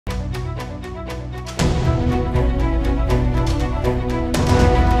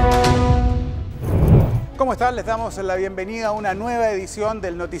¿Cómo están? Les damos la bienvenida a una nueva edición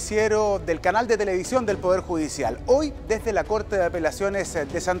del noticiero del canal de televisión del Poder Judicial. Hoy desde la Corte de Apelaciones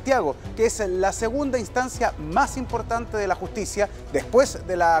de Santiago, que es la segunda instancia más importante de la justicia después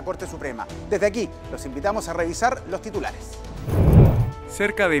de la Corte Suprema. Desde aquí los invitamos a revisar los titulares.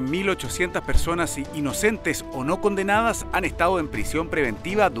 Cerca de 1.800 personas inocentes o no condenadas han estado en prisión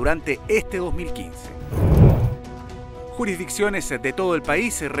preventiva durante este 2015. Jurisdicciones de todo el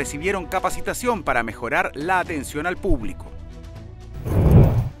país recibieron capacitación para mejorar la atención al público.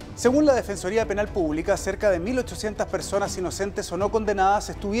 Según la Defensoría Penal Pública, cerca de 1.800 personas inocentes o no condenadas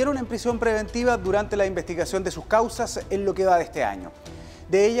estuvieron en prisión preventiva durante la investigación de sus causas en lo que va de este año.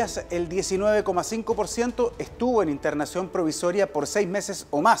 De ellas, el 19,5% estuvo en internación provisoria por 6 meses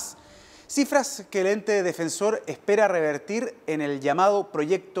o más. Cifras que el ente defensor espera revertir en el llamado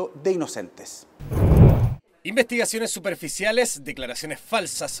Proyecto de Inocentes. Investigaciones superficiales, declaraciones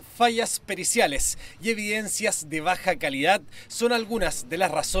falsas, fallas periciales y evidencias de baja calidad son algunas de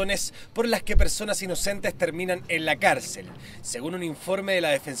las razones por las que personas inocentes terminan en la cárcel. Según un informe de la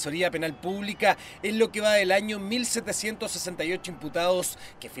Defensoría Penal Pública, en lo que va del año, 1.768 imputados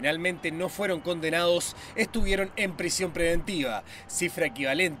que finalmente no fueron condenados estuvieron en prisión preventiva, cifra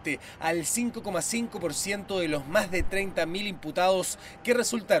equivalente al 5,5% de los más de 30.000 imputados que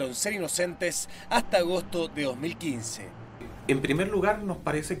resultaron ser inocentes hasta agosto de 2015. En primer lugar, nos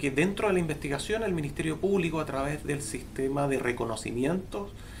parece que dentro de la investigación el Ministerio Público, a través del sistema de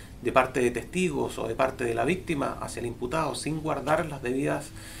reconocimientos de parte de testigos o de parte de la víctima hacia el imputado, sin guardar las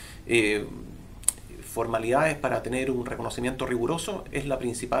debidas formalidades para tener un reconocimiento riguroso, es la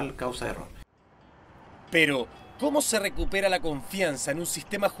principal causa de error. Pero, ¿cómo se recupera la confianza en un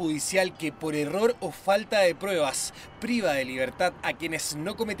sistema judicial que por error o falta de pruebas priva de libertad a quienes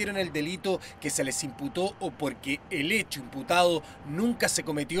no cometieron el delito que se les imputó o porque el hecho imputado nunca se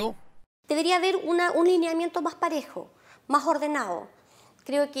cometió? Debería haber un lineamiento más parejo, más ordenado.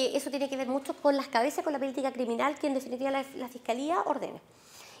 Creo que eso tiene que ver mucho con las cabezas, con la política criminal, que en definitiva la Fiscalía ordene.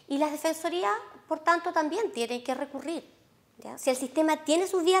 Y la Defensoría, por tanto, también tiene que recurrir, ¿ya? Si el sistema tiene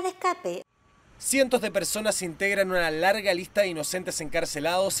sus vías de escape. Cientos de personas integran una larga lista de inocentes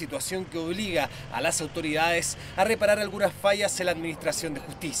encarcelados, situación que obliga a las autoridades a reparar algunas fallas en la administración de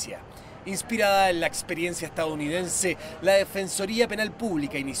justicia. Inspirada en la experiencia estadounidense, la Defensoría Penal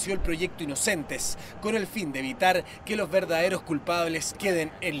Pública inició el Proyecto Inocentes con el fin de evitar que los verdaderos culpables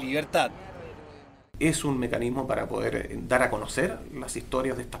queden en libertad. Es un mecanismo para poder dar a conocer las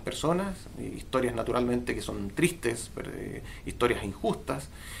historias de estas personas, historias naturalmente que son tristes, historias injustas,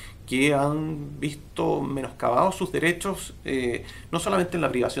 que han visto menoscabados sus derechos, no solamente en la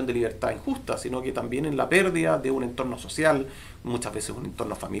privación de libertad injusta, sino que también en la pérdida de un entorno social, muchas veces un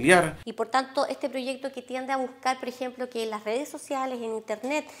entorno familiar. Y por tanto, este proyecto que tiende a buscar, por ejemplo, que en las redes sociales, en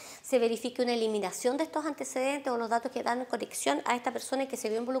Internet, se verifique una eliminación de estos antecedentes o los datos que dan conexión a esta persona que se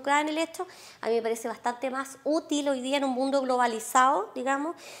vio involucrada en el hecho, a mí me parece bastante más útil hoy día en un mundo globalizado,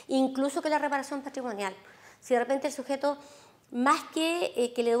 digamos, incluso que la reparación patrimonial. Si de repente el sujeto, más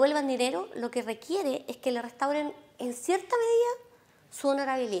que le devuelvan dinero, lo que requiere es que le restauren en cierta medida su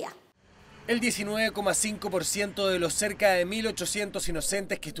honorabilidad. El 19,5% de los cerca de 1.800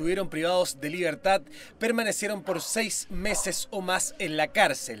 inocentes que estuvieron privados de libertad permanecieron por 6 meses o más en la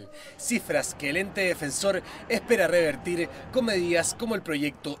cárcel, cifras que el ente defensor espera revertir con medidas como el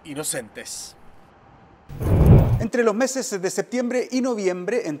Proyecto Inocentes. Entre los meses de septiembre y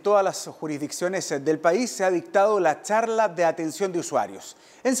noviembre, en todas las jurisdicciones del país se ha dictado la charla de atención de usuarios.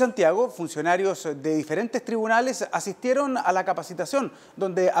 En Santiago, funcionarios de diferentes tribunales asistieron a la capacitación,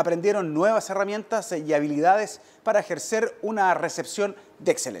 donde aprendieron nuevas herramientas y habilidades para ejercer una recepción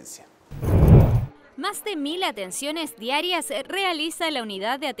de excelencia. Más de 1.000 atenciones diarias realiza la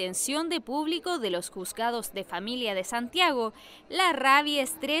Unidad de Atención de Público de los Juzgados de Familia de Santiago. La rabia,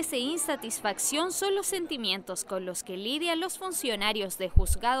 estrés e insatisfacción son los sentimientos con los que lidian los funcionarios de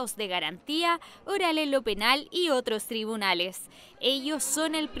juzgados de garantía, oral en lo penal y otros tribunales. Ellos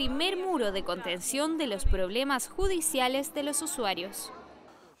son el primer muro de contención de los problemas judiciales de los usuarios.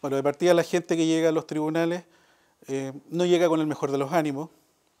 Bueno, de partida la gente que llega a los tribunales no llega con el mejor de los ánimos.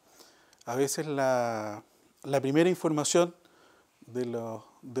 A veces la primera información de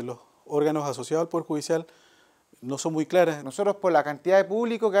los órganos asociados al Poder Judicial no son muy claras. Nosotros, por la cantidad de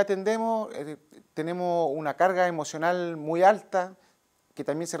público que atendemos, tenemos una carga emocional muy alta que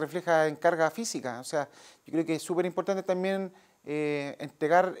también se refleja en carga física. O sea, yo creo que es súper importante también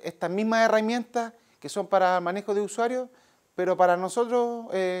entregar estas mismas herramientas que son para manejo de usuarios, pero para nosotros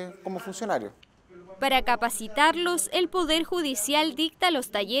como funcionarios. Para capacitarlos, el Poder Judicial dicta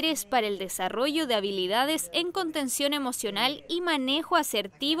los talleres para el desarrollo de habilidades en contención emocional y manejo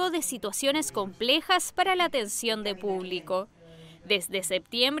asertivo de situaciones complejas para la atención de público. Desde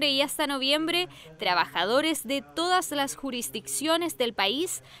septiembre y hasta noviembre, trabajadores de todas las jurisdicciones del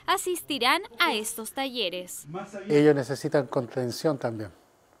país asistirán a estos talleres. Ellos necesitan contención también,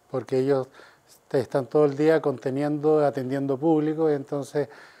 porque ellos están todo el día conteniendo, atendiendo público, y entonces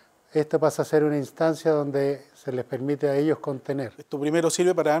esto pasa a ser una instancia donde se les permite a ellos contener. Esto primero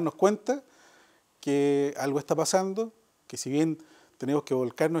sirve para darnos cuenta que algo está pasando, que si bien tenemos que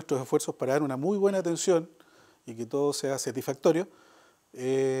volcar nuestros esfuerzos para dar una muy buena atención y que todo sea satisfactorio,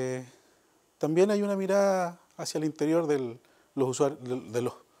 también hay una mirada hacia el interior de los usuarios, de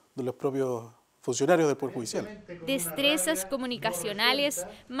los propios funcionarios del Poder Judicial. Destrezas comunicacionales,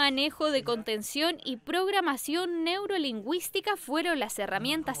 manejo de contención y programación neurolingüística fueron las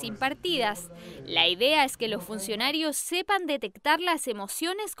herramientas impartidas. La idea es que los funcionarios sepan detectar las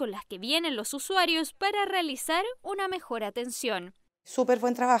emociones con las que vienen los usuarios para realizar una mejor atención. Súper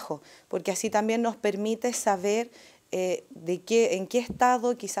buen trabajo, porque así también nos permite saber en qué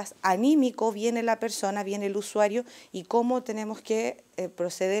estado quizás anímico viene la persona, viene el usuario y cómo tenemos que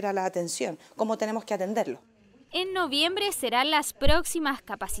proceder a la atención, cómo tenemos que atenderlo. En noviembre serán las próximas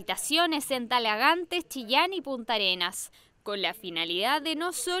capacitaciones en Talagante, Chillán y Punta Arenas, con la finalidad de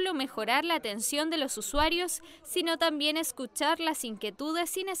no solo mejorar la atención de los usuarios, sino también escuchar las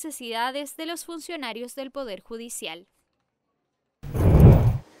inquietudes y necesidades de los funcionarios del Poder Judicial.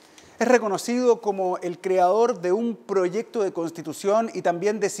 Es reconocido como el creador de un proyecto de constitución y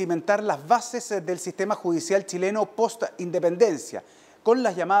también de cimentar las bases del sistema judicial chileno post-independencia, con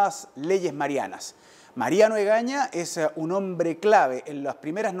las llamadas leyes marianas. Mariano Egaña es un hombre clave en las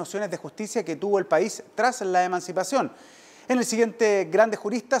primeras nociones de justicia que tuvo el país tras la emancipación. En el siguiente Grandes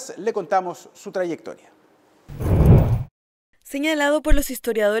Juristas le contamos su trayectoria. Señalado por los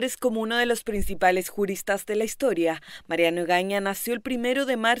historiadores como uno de los principales juristas de la historia, Mariano Egaña nació el 1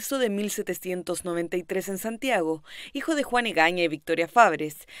 de marzo de 1793 en Santiago, hijo de Juan Egaña y Victoria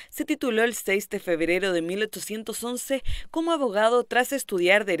Fabres. Se tituló el 6 de febrero de 1811 como abogado tras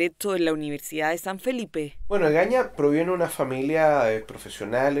estudiar Derecho en la Universidad de San Felipe. Bueno, Egaña proviene de una familia de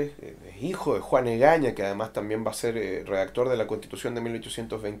profesionales, es hijo de Juan Egaña, que además también va a ser redactor de la Constitución de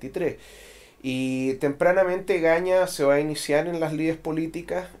 1823. Y tempranamente Egaña se va a iniciar en las lides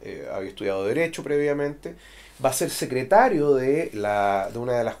políticas, había estudiado Derecho previamente, va a ser secretario de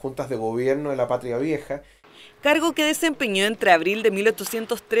una de las juntas de gobierno de la Patria Vieja. Cargo que desempeñó entre abril de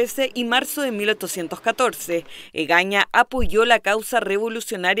 1813 y marzo de 1814. Egaña apoyó la causa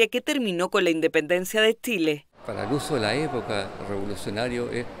revolucionaria que terminó con la independencia de Chile. Para el uso de la época, revolucionario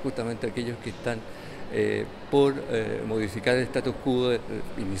es justamente aquellos que están por modificar el status quo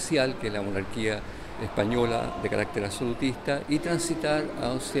inicial, que es la monarquía española de carácter absolutista, y transitar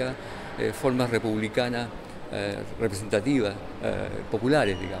hacia formas republicanas representativas,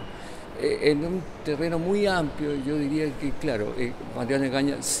 populares, digamos. En un terreno muy amplio, yo diría que, claro, Mariano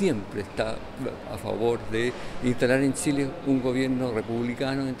Egaña siempre está a favor de instalar en Chile un gobierno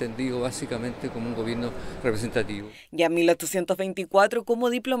republicano, entendido básicamente como un gobierno representativo. Ya en 1824, como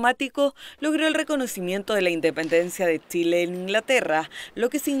diplomático, logró el reconocimiento de la independencia de Chile en Inglaterra,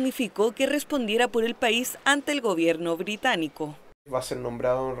 lo que significó que respondiera por el país ante el gobierno británico. Va a ser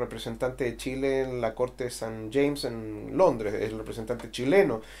nombrado representante de Chile en la Corte de St. James en Londres, es el representante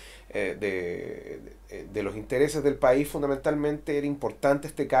chileno. De los intereses del país. Fundamentalmente era importante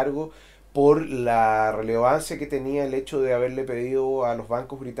este cargo por la relevancia que tenía el hecho de haberle pedido a los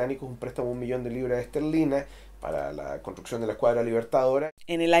bancos británicos un préstamo de 1 millón de libras esterlinas para la construcción de la escuadra libertadora.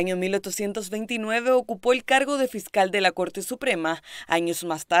 En el año 1829 ocupó el cargo de fiscal de la Corte Suprema. Años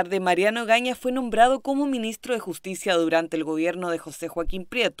más tarde, Mariano Egaña fue nombrado como ministro de Justicia durante el gobierno de José Joaquín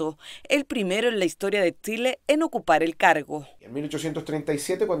Prieto, el primero en la historia de Chile en ocupar el cargo. En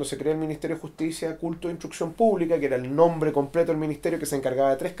 1837, cuando se crea el Ministerio de Justicia, Culto e Instrucción Pública, que era el nombre completo del ministerio, que se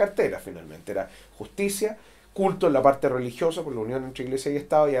encargaba de 3 carteras finalmente, era Justicia, Culto en la parte religiosa, por la unión entre Iglesia y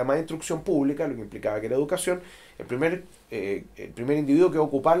Estado, y además Instrucción Pública, lo que implicaba que era educación. El primer individuo que va a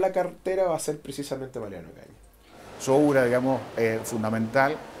ocupar la cartera va a ser precisamente Mariano Egaña. Su obra, digamos,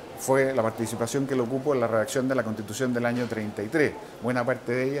 fundamental fue la participación que él ocupó en la redacción de la Constitución del año 33. Buena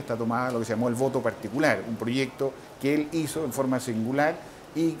parte de ella está tomada en lo que se llamó el voto particular, un proyecto que él hizo en forma singular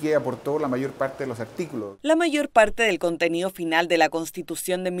y que aportó la mayor parte de los artículos. La mayor parte del contenido final de la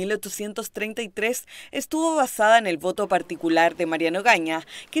Constitución de 1833 estuvo basada en el voto particular de Mariano Egaña,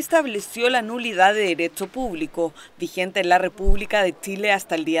 que estableció la nulidad de derecho público, vigente en la República de Chile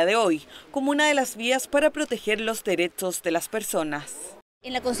hasta el día de hoy, como una de las vías para proteger los derechos de las personas.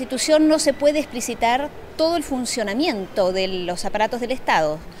 En la Constitución no se puede explicitar todo el funcionamiento de los aparatos del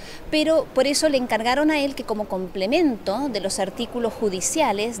Estado, pero por eso le encargaron a él que como complemento de los artículos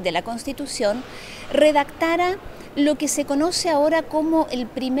judiciales de la Constitución redactara lo que se conoce ahora como el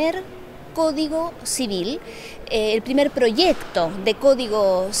primer Código Civil, el primer proyecto de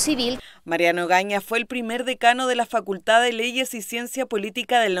Código Civil. Mariano Egaña fue el primer decano de la Facultad de Leyes y Ciencia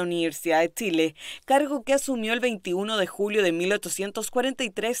Política de la Universidad de Chile, cargo que asumió el 21 de julio de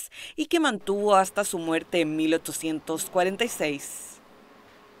 1843 y que mantuvo hasta su muerte en 1846.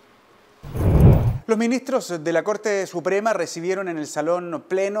 Los ministros de la Corte Suprema recibieron en el Salón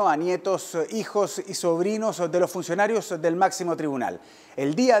Pleno a nietos, hijos y sobrinos de los funcionarios del máximo tribunal.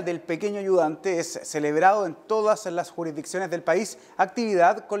 El Día del Pequeño Ayudante es celebrado en todas las jurisdicciones del país,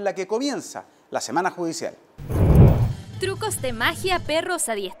 actividad con la que comienza la Semana Judicial. Trucos de magia, perros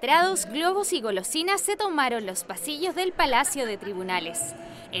adiestrados, globos y golosinas se tomaron los pasillos del Palacio de Tribunales.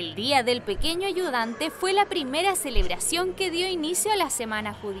 El Día del Pequeño Ayudante fue la primera celebración que dio inicio a la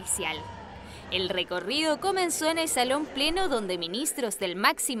Semana Judicial. El recorrido comenzó en el Salón Pleno, donde ministros del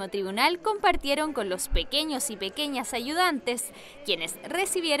máximo tribunal compartieron con los pequeños y pequeñas ayudantes, quienes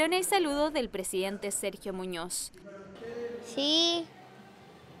recibieron el saludo del presidente Sergio Muñoz. Sí,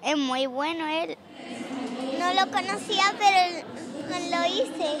 es muy bueno él. No lo conocía, pero lo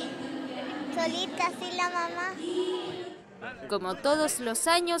hice solita, sin la mamá. Como todos los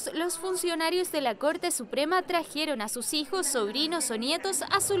años, los funcionarios de la Corte Suprema trajeron a sus hijos, sobrinos o nietos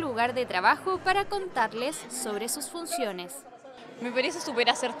a su lugar de trabajo para contarles sobre sus funciones. Me parece súper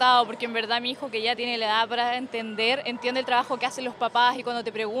acertado porque en verdad mi hijo, que ya tiene la edad para entender, entiende el trabajo que hacen los papás, y cuando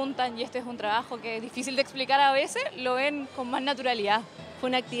te preguntan, y este es un trabajo que es difícil de explicar a veces, lo ven con más naturalidad. Fue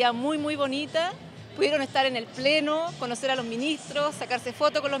una actividad muy bonita, pudieron estar en el pleno, conocer a los ministros, sacarse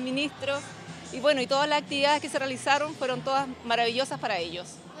fotos con los ministros. Y bueno, y todas las actividades que se realizaron fueron todas maravillosas para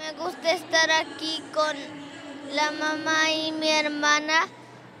ellos. Me gusta estar aquí con la mamá y mi hermana,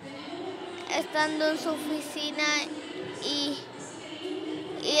 estando en su oficina y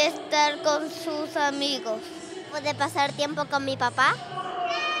estar con sus amigos. ¿Puede pasar tiempo con mi papá?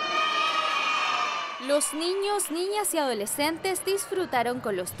 Los niños, niñas y adolescentes disfrutaron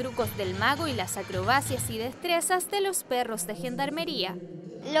con los trucos del mago y las acrobacias y destrezas de los perros de gendarmería.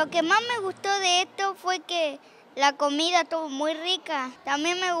 Lo que más me gustó de esto fue que la comida estuvo muy rica.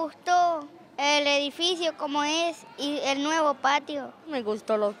 También me gustó el edificio como es y el nuevo patio. Me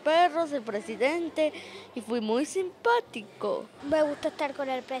gustó los perros, el presidente y fui muy simpático. Me gustó estar con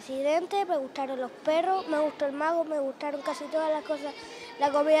el presidente, me gustaron los perros, me gustó el mago, me gustaron casi todas las cosas.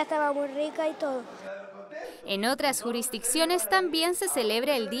 La comida estaba muy rica y todo. En otras jurisdicciones también se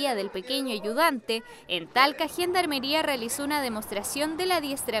celebra el Día del Pequeño Ayudante. En Talca, Gendarmería realizó una demostración del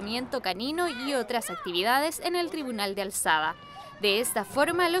adiestramiento canino y otras actividades en el Tribunal de Alzada. De esta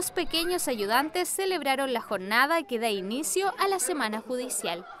forma, los pequeños ayudantes celebraron la jornada que da inicio a la Semana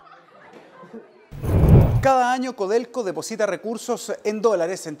Judicial. Cada año Codelco deposita recursos en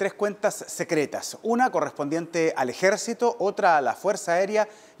dólares en 3 cuentas secretas, una correspondiente al Ejército, otra a la Fuerza Aérea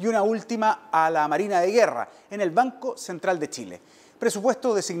y una última a la Marina de Guerra, en el Banco Central de Chile.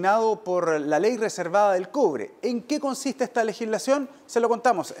 Presupuesto designado por la Ley Reservada del Cobre. ¿En qué consiste esta legislación? Se lo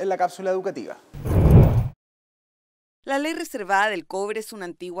contamos en la cápsula educativa. La Ley Reservada del Cobre es una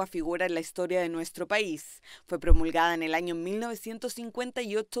antigua figura en la historia de nuestro país. Fue promulgada en el año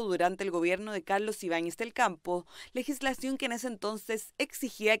 1958 durante el gobierno de Carlos Ibáñez del Campo, legislación que en ese entonces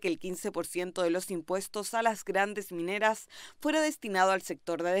exigía que el 15% de los impuestos a las grandes mineras fuera destinado al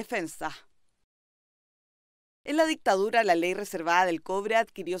sector de defensa. En la dictadura, la Ley Reservada del Cobre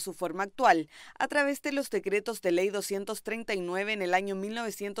adquirió su forma actual a través de los decretos de Ley 239 en el año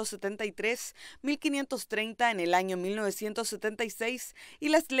 1973, 1530 en el año 1976 y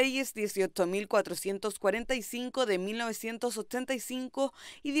las leyes 18.445 de 1985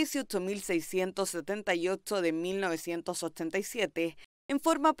 y 18.678 de 1987. En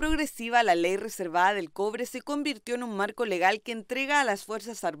forma progresiva, la Ley Reservada del Cobre se convirtió en un marco legal que entrega a las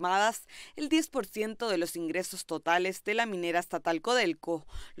Fuerzas Armadas el 10% de los ingresos totales de la minera estatal Codelco,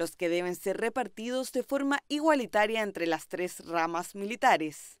 los que deben ser repartidos de forma igualitaria entre las 3 ramas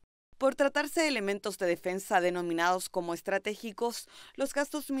militares. Por tratarse de elementos de defensa denominados como estratégicos, los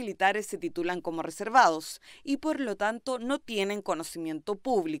gastos militares se titulan como reservados y por lo tanto no tienen conocimiento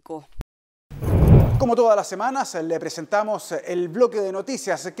público. Como todas las semanas, le presentamos el bloque de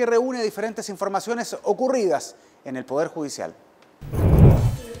noticias que reúne diferentes informaciones ocurridas en el Poder Judicial.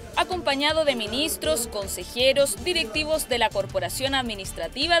 Acompañado de ministros, consejeros, directivos de la Corporación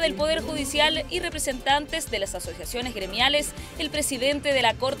Administrativa del Poder Judicial y representantes de las asociaciones gremiales, el presidente de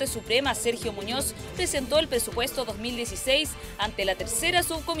la Corte Suprema, Sergio Muñoz, presentó el presupuesto 2016 ante la tercera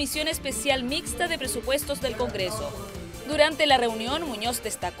subcomisión especial mixta de presupuestos del Congreso. Durante la reunión, Muñoz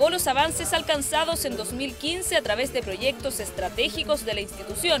destacó los avances alcanzados en 2015 a través de proyectos estratégicos de la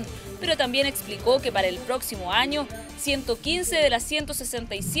institución, pero también explicó que para el próximo año, 115 de las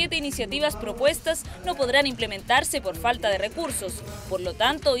 167 iniciativas propuestas no podrán implementarse por falta de recursos. Por lo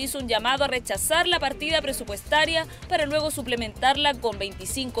tanto, hizo un llamado a rechazar la partida presupuestaria para luego suplementarla con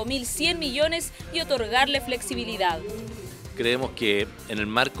 25.100 millones y otorgarle flexibilidad. Creemos que en el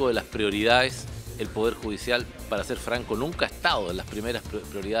marco de las prioridades, el Poder Judicial, para ser franco, nunca ha estado en las primeras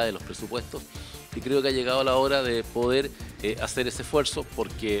prioridades de los presupuestos y creo que ha llegado la hora de poder hacer ese esfuerzo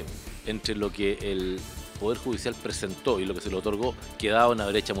porque entre lo que el Poder Judicial presentó y lo que se le otorgó quedaba una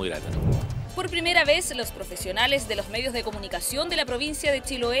brecha muy grande. Por primera vez, los profesionales de los medios de comunicación de la provincia de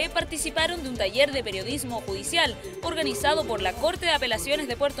Chiloé participaron de un taller de periodismo judicial organizado por la Corte de Apelaciones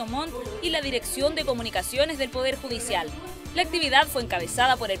de Puerto Montt y la Dirección de Comunicaciones del Poder Judicial. La actividad fue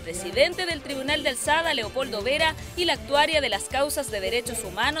encabezada por el presidente del Tribunal de Alzada, Leopoldo Vera, y la actuaria de las causas de derechos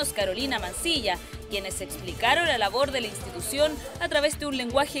humanos, Carolina Mancilla, quienes explicaron la labor de la institución a través de un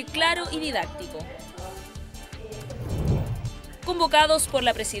lenguaje claro y didáctico. Convocados por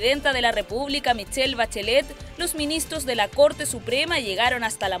la presidenta de la República, Michelle Bachelet, los ministros de la Corte Suprema llegaron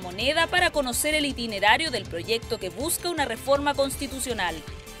hasta La Moneda para conocer el itinerario del proyecto que busca una reforma constitucional.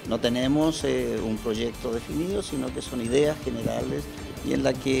 No tenemos un proyecto definido, sino que son ideas generales y en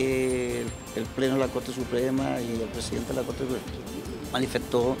la que el Pleno de la Corte Suprema y el presidente de la Corte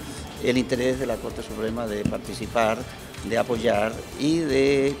manifestó el interés de la Corte Suprema de participar, de apoyar y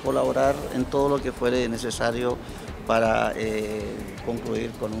de colaborar en todo lo que fuere necesario para concluir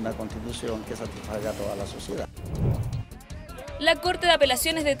con una constitución que satisfaga a toda la sociedad. La Corte de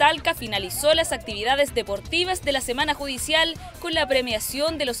Apelaciones de Talca finalizó las actividades deportivas de la Semana Judicial con la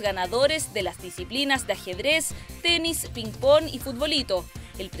premiación de los ganadores de las disciplinas de ajedrez, tenis, ping-pong y futbolito.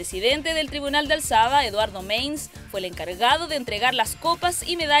 El presidente del Tribunal de Alzada, Eduardo Meins, fue el encargado de entregar las copas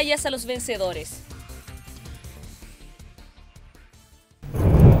y medallas a los vencedores.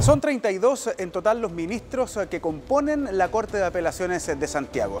 Son 32 en total los ministros que componen la Corte de Apelaciones de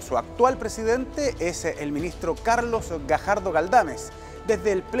Santiago. Su actual presidente es el ministro Carlos Gajardo Galdames.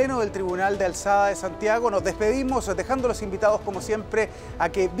 Desde el Pleno del Tribunal de Alzada de Santiago nos despedimos dejándolos invitados como siempre a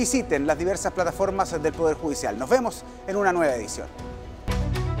que visiten las diversas plataformas del Poder Judicial. Nos vemos en una nueva edición.